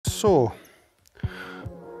so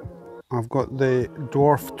I've got the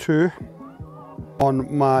Dwarf 2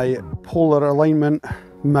 on my polar alignment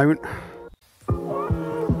mount.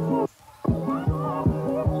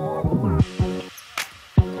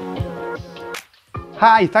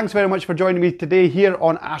 Hi, thanks very much for joining me today here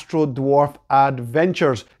on Astro-Dwarf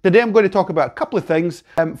Adventures. Today I'm going to talk about a couple of things.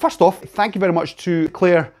 First off, thank you very much to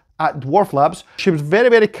Claire at DWARFLAB. She was very,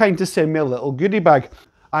 very kind to send me a little goodie bag.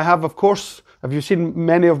 I have, of course, if you've seen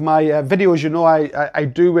many of my videos, you know I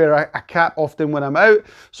do wear a cap often when I'm out.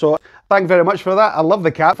 So thank you very much for that. I love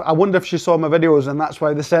the cap. I wonder if she saw my videos and that's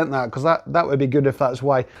why they sent that, because that would be good if that's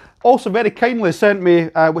why. Also very kindly sent me,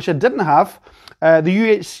 which I didn't have, the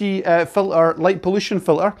UHC filter, light pollution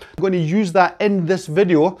filter. I'm going to use that in this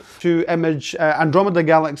video to image Andromeda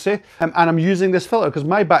Galaxy, and I'm using this filter because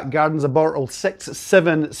my back garden's a Bartle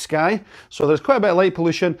 6-7 sky, so there's quite a bit of light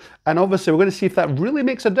pollution, and obviously we're going to see if that really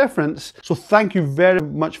makes a difference. So thank you very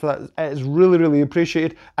much for that. It's really, really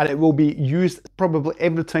appreciated, and it will be used probably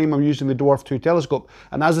every time I'm using the Dwarf 2 telescope,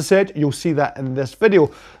 and as I said, you'll see that in this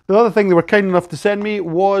video. The other thing they were kind enough to send me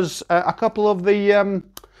was a couple of the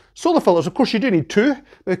solar filters. Of course you do need two,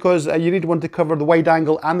 because you need one to cover the wide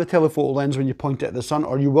angle and the telephoto lens when you point it at the sun,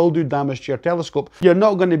 or you will do damage to your telescope. You're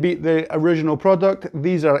not going to beat the original product.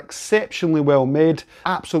 These are exceptionally well made,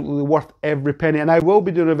 absolutely worth every penny, and I will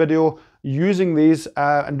be doing a video using these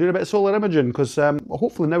and doing a bit of solar imaging, because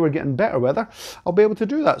hopefully now we're getting better weather, I'll be able to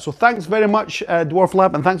do that. So thanks very much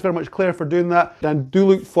DWARFLAB, and thanks very much Claire for doing that, and do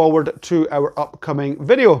look forward to our upcoming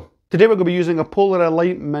video. Today we're going to be using a polar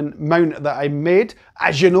alignment mount that I made.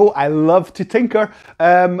 As you know, I love to tinker.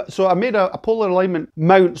 So I made a polar alignment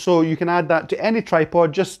mount, so you can add that to any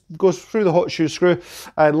tripod, just goes through the hot shoe screw,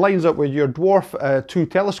 lines up with your Dwarf 2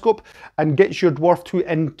 telescope, and gets your Dwarf 2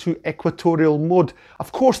 into equatorial mode.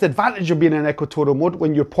 Of course, the advantage of being in equatorial mode,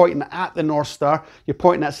 when you're pointing at the North Star, you're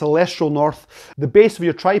pointing at celestial north, the base of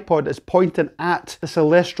your tripod is pointing at the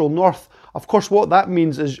celestial north. Of course, what that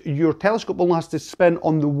means is your telescope only has to spin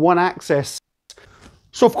on the one axis.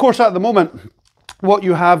 So of course, at the moment, what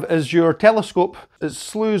you have is your telescope, it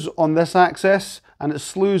slews on this axis, and it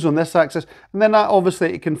slews on this axis, and then that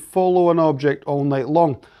obviously it can follow an object all night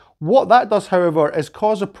long. What that does, however, is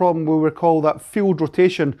cause a problem where we call that field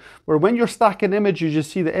rotation, where when you're stacking images, you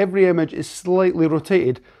see that every image is slightly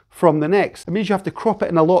rotated from the next. It means you have to crop it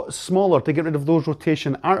in a lot smaller to get rid of those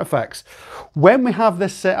rotation artifacts. When we have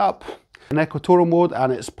this set up in equatorial mode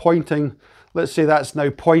and it's pointing, let's say that's now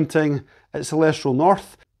pointing at celestial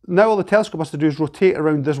north, now all the telescope has to do is rotate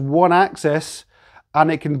around this one axis, and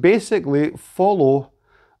it can basically follow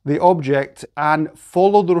the object and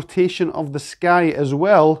follow the rotation of the sky as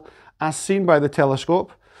well as seen by the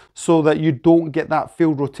telescope, so that you don't get that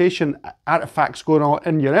field rotation artifacts going on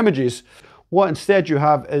in your images. What instead you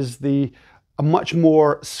have is a much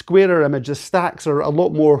more squarer image. The stacks are a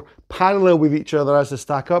lot more parallel with each other as they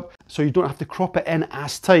stack up, so you don't have to crop it in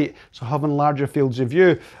as tight, so having larger fields of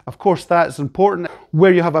view. Of course, that's important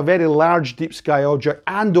where you have a very large deep sky object,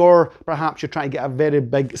 and or perhaps you're trying to get a very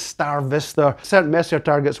big star vista. Certain Messier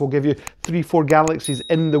targets will give you 3-4 galaxies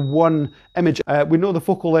in the one image. We know the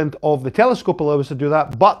focal length of the telescope allows us to do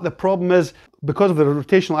that, but the problem is, because of the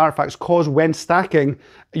rotational artifacts caused when stacking,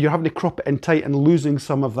 you're having to crop it in tight and losing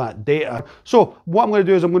some of that data. So what I'm going to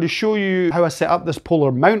do is I'm going to show you how I set up this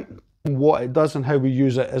polar mount, what it does and how we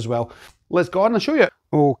use it as well. Let's go on and show you.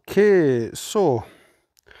 Okay, so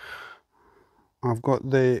I've got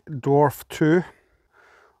the Dwarf 2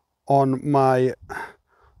 on my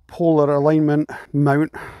polar alignment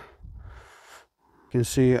mount. You can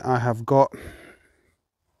see I have got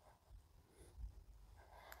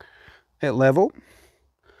it level,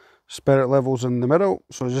 spirit levels in the middle,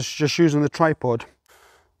 so just using the tripod,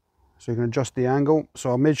 so you can adjust the angle.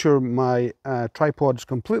 So I made sure my tripod is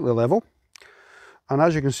completely level, and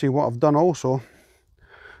as you can see, what I've done also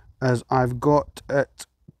is I've got it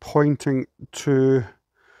pointing to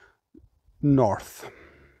north.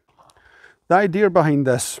 The idea behind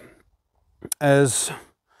this is,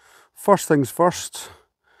 first things first,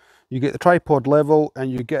 you get the tripod level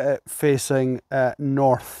and you get it facing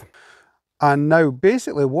north. And now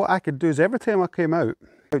basically what I could do is every time I came out,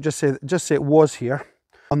 I would just say it was here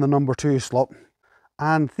on the number 2 slot,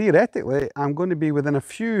 and theoretically I'm going to be within a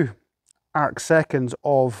few arc seconds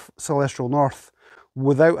of celestial north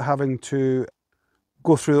without having to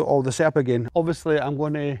go through all the setup again. Obviously I'm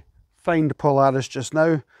going to find Polaris just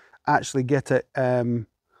now, actually get it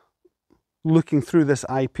looking through this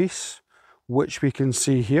eyepiece, which we can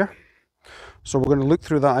see here. So we're going to look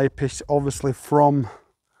through that eyepiece obviously from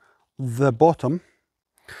the bottom,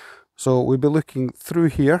 so we'll be looking through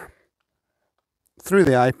here, through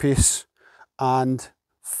the eyepiece, and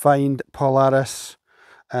find Polaris.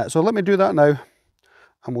 So let me do that now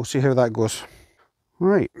and we'll see how that goes.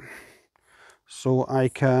 Right, so I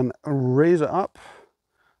can raise it up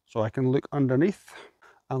so I can look underneath.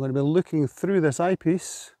 I'm going to be looking through this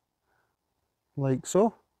eyepiece like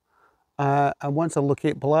so. And once I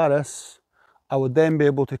locate Polaris, I would then be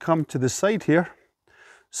able to come to the side here,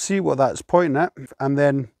 see what that's pointing at, and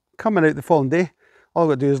then coming out the following day, all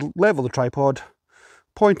I've got to do is level the tripod,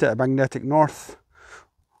 point it at magnetic north,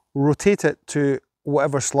 rotate it to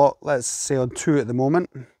whatever slot, let's say on 2 at the moment,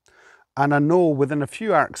 and I know within a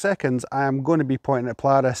few arc seconds I am going to be pointing at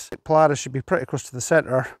Polaris. Polaris should be pretty close to the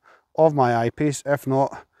centre of my eyepiece. If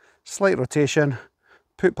not, slight rotation,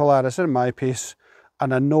 put Polaris in my eyepiece,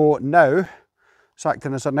 and I know now it's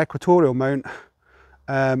acting as an equatorial mount,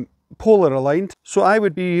 polar aligned. So I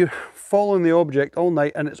would be following the object all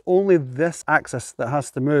night, and it's only this axis that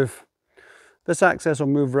has to move. This axis will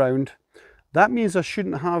move round. That means I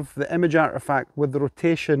shouldn't have the image artifact with the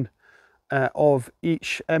rotation of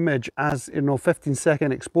each image as,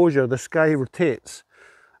 15-second exposure, the sky rotates.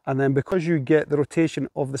 And then because you get the rotation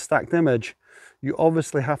of the stacked image, you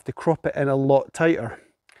obviously have to crop it in a lot tighter.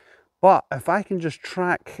 But if I can just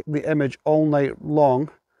track the image all night long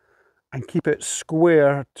and keep it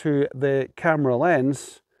square to the camera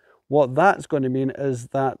lens, what that's going to mean is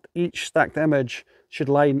that each stacked image should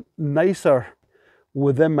lie nicer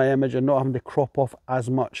within my image and not having to crop off as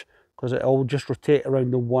much, because it'll just rotate around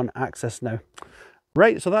the one axis now.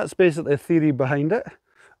 Right, so that's basically the theory behind it.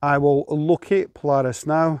 I will locate Polaris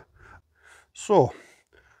now. So,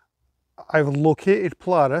 I've located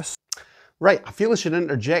Polaris. Right, I feel I should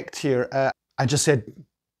interject here. I just said,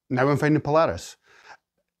 now I'm finding Polaris.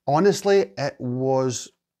 Honestly, it was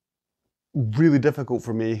really difficult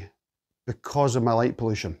for me because of my light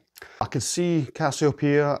pollution. I could see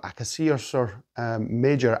Cassiopeia, I could see Ursa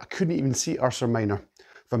Major, I couldn't even see Ursa Minor,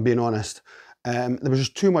 if I'm being honest. There was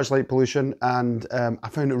just too much light pollution, and I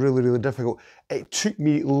found it really, really difficult. It took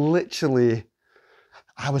me literally,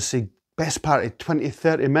 I would say, best part of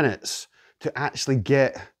 20-30 minutes to actually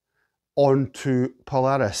get onto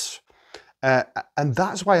Polaris. And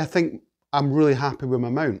that's why I think I'm really happy with my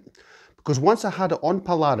mount. Because once I had it on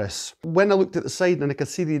Polaris, when I looked at the side and I could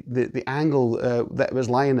see the angle that it was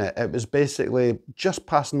lying at, it was basically just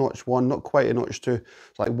past notch 1, not quite a notch 2,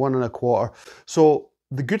 it's like 1 1/4. So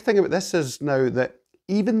the good thing about this is now that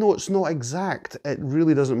even though it's not exact, it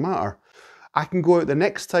really doesn't matter. I can go out the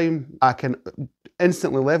next time, I can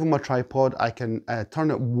instantly level my tripod, I can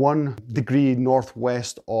turn it 1 degree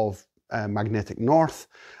northwest of magnetic north,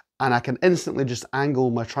 and I can instantly just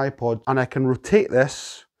angle my tripod, and I can rotate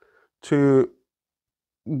this to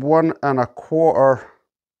 1 1/4,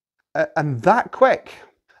 and that quick.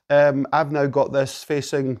 I've now got this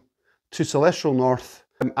facing to celestial north,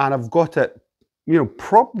 and I've got it,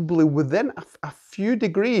 probably within a few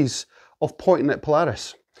degrees of pointing at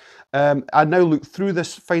Polaris. I now look through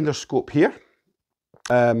this finder scope here,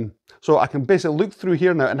 so I can basically look through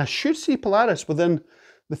here now, and I should see Polaris within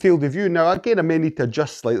the field of view. Now again, I may need to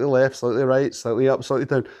adjust slightly left, slightly right, slightly up, slightly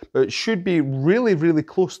down, but it should be really, really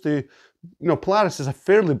close to, Polaris is a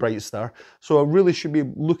fairly bright star, so I really should be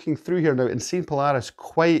looking through here now and seeing Polaris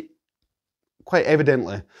quite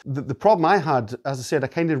evidently. The problem I had, as I said, I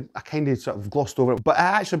kind of sort of glossed over it, but I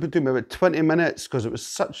actually took me about 20 minutes because it was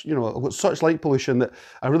such, I've got such light pollution that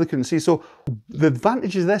I really couldn't see. So the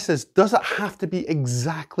advantage of this is, does it have to be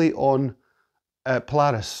exactly on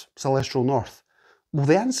Polaris, celestial north? Well,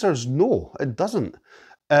 the answer is no, it doesn't.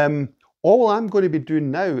 All I'm going to be doing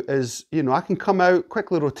now is, I can come out,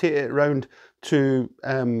 quickly rotate it around to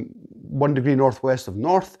 1 degree northwest of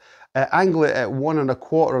north, angle it at 1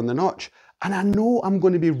 1/4 on the notch, and I know I'm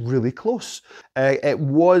going to be really close. It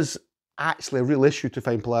was actually a real issue to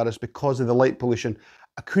find Polaris because of the light pollution.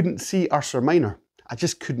 I couldn't see Ursa Minor. I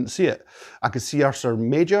just couldn't see it. I could see Ursa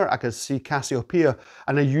Major, I could see Cassiopeia,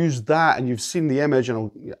 and I used that, and you've seen the image, and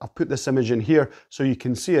I'll put this image in here so you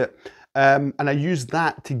can see it. And I used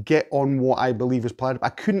that to get on what I believe is Polaris. I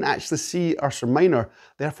couldn't actually see Ursa Minor,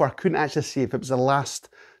 therefore I couldn't actually see if it was the last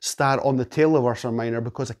star on the tail of Ursa Minor,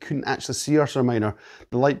 because I couldn't actually see Ursa Minor.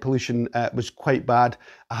 The light pollution was quite bad.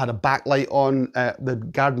 I had a backlight on. The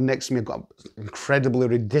garden next to me got an incredibly,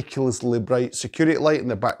 ridiculously bright security light in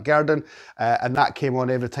the back garden, and that came on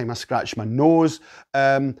every time I scratched my nose.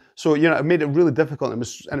 So, it made it really difficult, and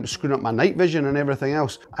it was screwing up my night vision and everything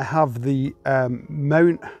else. I have the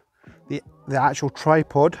mount, the actual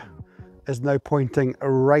tripod is now pointing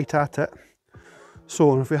right at it.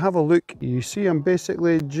 So if we have a look, you see I'm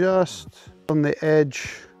basically just on the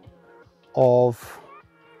edge of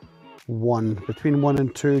 1, between 1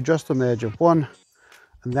 and 2, just on the edge of 1,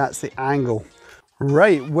 and that's the angle.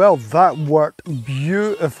 Right, well, that worked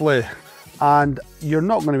beautifully. And you're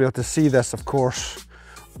not going to be able to see this, of course,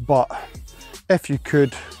 but if you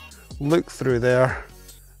could look through there,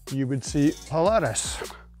 you would see Polaris.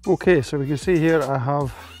 Okay, so we can see here I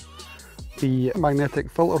have the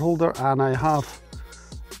magnetic filter holder and I have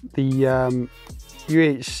the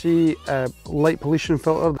UHC light pollution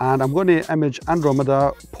filter, and I'm going to image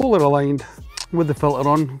Andromeda polar aligned with the filter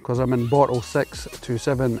on because I'm in bottle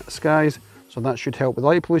 627 skies, so that should help with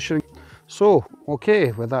light pollution. So,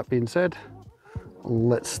 okay, with that being said,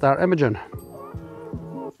 let's start imaging.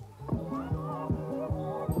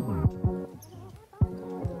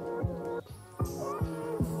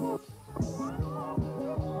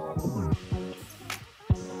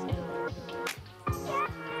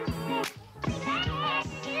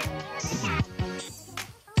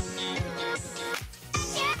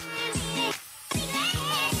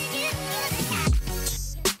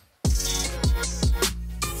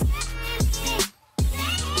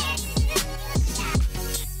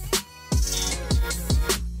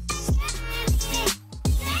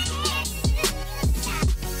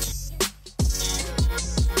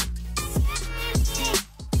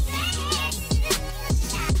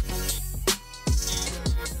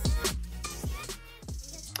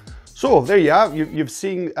 So there you are, you've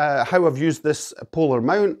seen how I've used this polar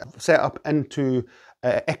mount set up into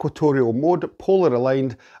equatorial mode, polar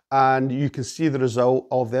aligned, and you can see the result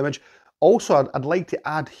of the image. Also, I'd like to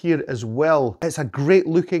add here as well, it's a great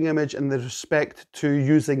looking image in the respect to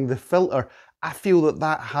using the filter. I feel that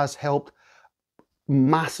that has helped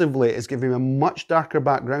massively. It's giving me a much darker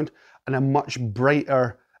background and a much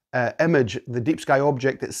brighter image. The deep sky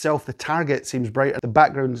object itself, the target, seems brighter, the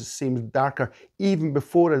background seems darker even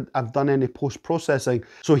before I've done any post-processing.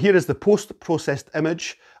 So here is the post-processed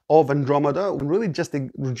image of Andromeda, and really just to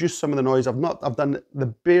reduce some of the noise. I've done the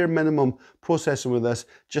bare minimum processing with this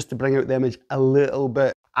just to bring out the image a little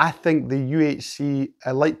bit. I think the UHC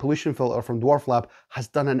light pollution filter from DWARFLAB has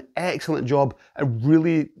done an excellent job at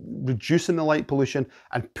really reducing the light pollution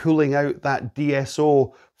and pulling out that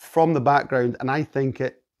DSO from the background, and I think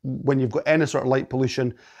when you've got any sort of light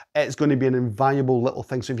pollution, it's going to be an invaluable little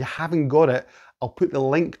thing. So if you haven't got it, I'll put the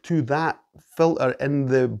link to that filter in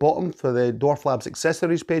the bottom for the DWARFLABs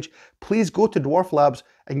accessories page. Please go to DWARFLABs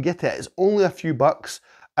and get it. It's only a few bucks,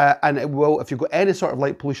 and it will, if you've got any sort of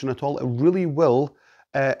light pollution at all, it really will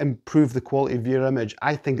improve the quality of your image.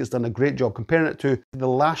 I think it's done a great job. Comparing it to the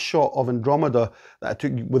last shot of Andromeda that I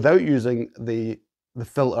took without using the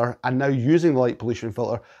filter and now using the light pollution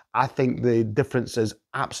filter, I think the difference is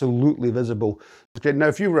absolutely visible. Okay, now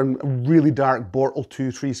if you were in really dark Bortle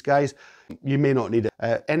 2-3 skies, you may not need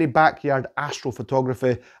it. Any backyard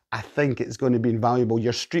astrophotography, I think it's going to be invaluable.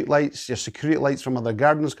 Your street lights, your security lights from other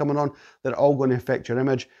gardens coming on, they're all going to affect your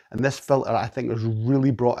image. And this filter, I think, has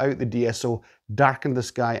really brought out the DSO, darkened the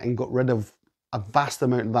sky and got rid of a vast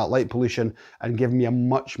amount of that light pollution and give me a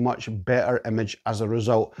much, much better image as a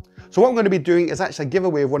result. So what I'm going to be doing is actually a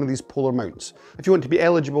giveaway of one of these polar mounts. If you want to be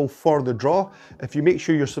eligible for the draw, if you make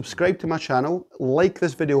sure you're subscribed to my channel, like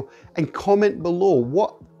this video, and comment below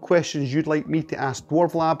what questions you'd like me to ask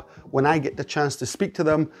DWARFLAB when I get the chance to speak to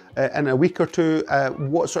them in a week or two.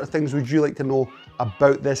 What sort of things would you like to know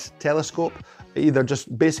about this telescope? Either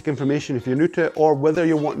just basic information if you're new to it, or whether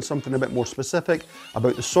you're wanting something a bit more specific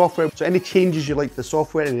about the software. So any changes you'd like to the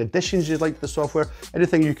software, any additions you'd like to the software,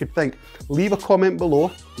 anything you could think, leave a comment below.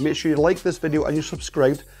 Make sure you like this video and you're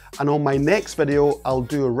subscribed. And on my next video, I'll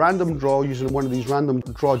do a random draw using one of these random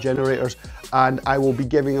draw generators, and I will be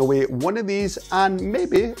giving away one of these and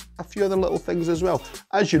maybe a few other little things as well.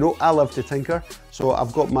 As you know, I love to tinker, so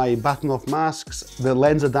I've got my Batonov masks, the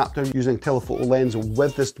lens adapter using telephoto lens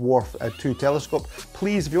with this Dwarf 2 telescope.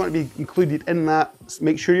 Please, if you want to be included in that,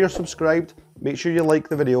 make sure you're subscribed, make sure you like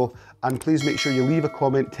the video, and please make sure you leave a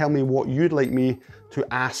comment, tell me what you'd like me to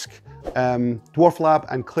ask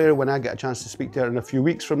DWARFLAB and Claire when I get a chance to speak to her in a few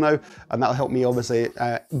weeks from now, and that'll help me obviously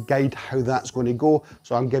guide how that's going to go.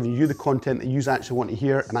 So I'm giving you the content that you actually want to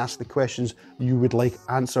hear and ask the questions you would like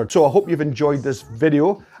answered. So I hope you've enjoyed this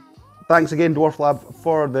video. Thanks again DWARFLAB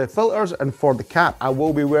for the filters and for the cap. I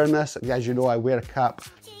will be wearing this. As you know, I wear a cap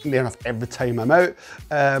near enough every time I'm out.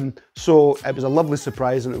 So it was a lovely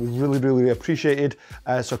surprise and it was really, really appreciated.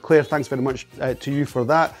 So Claire, thanks very much to you for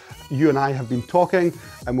that. You and I have been talking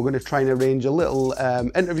and we're going to try and arrange a little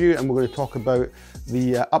interview, and we're going to talk about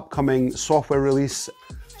the upcoming software release.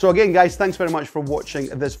 So again guys, thanks very much for watching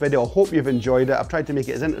this video. I hope you've enjoyed it. I've tried to make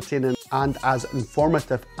it as entertaining and as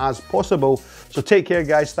informative as possible. So take care,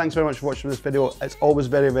 guys. Thanks very much for watching this video. It's always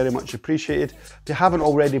very, very much appreciated. If you haven't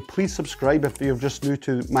already, please subscribe if you're just new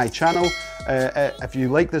to my channel. If you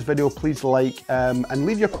like this video, please like and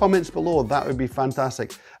leave your comments below. That would be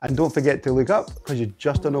fantastic. And don't forget to look up, because you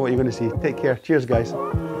just don't know what you're going to see. Take care. Cheers, guys.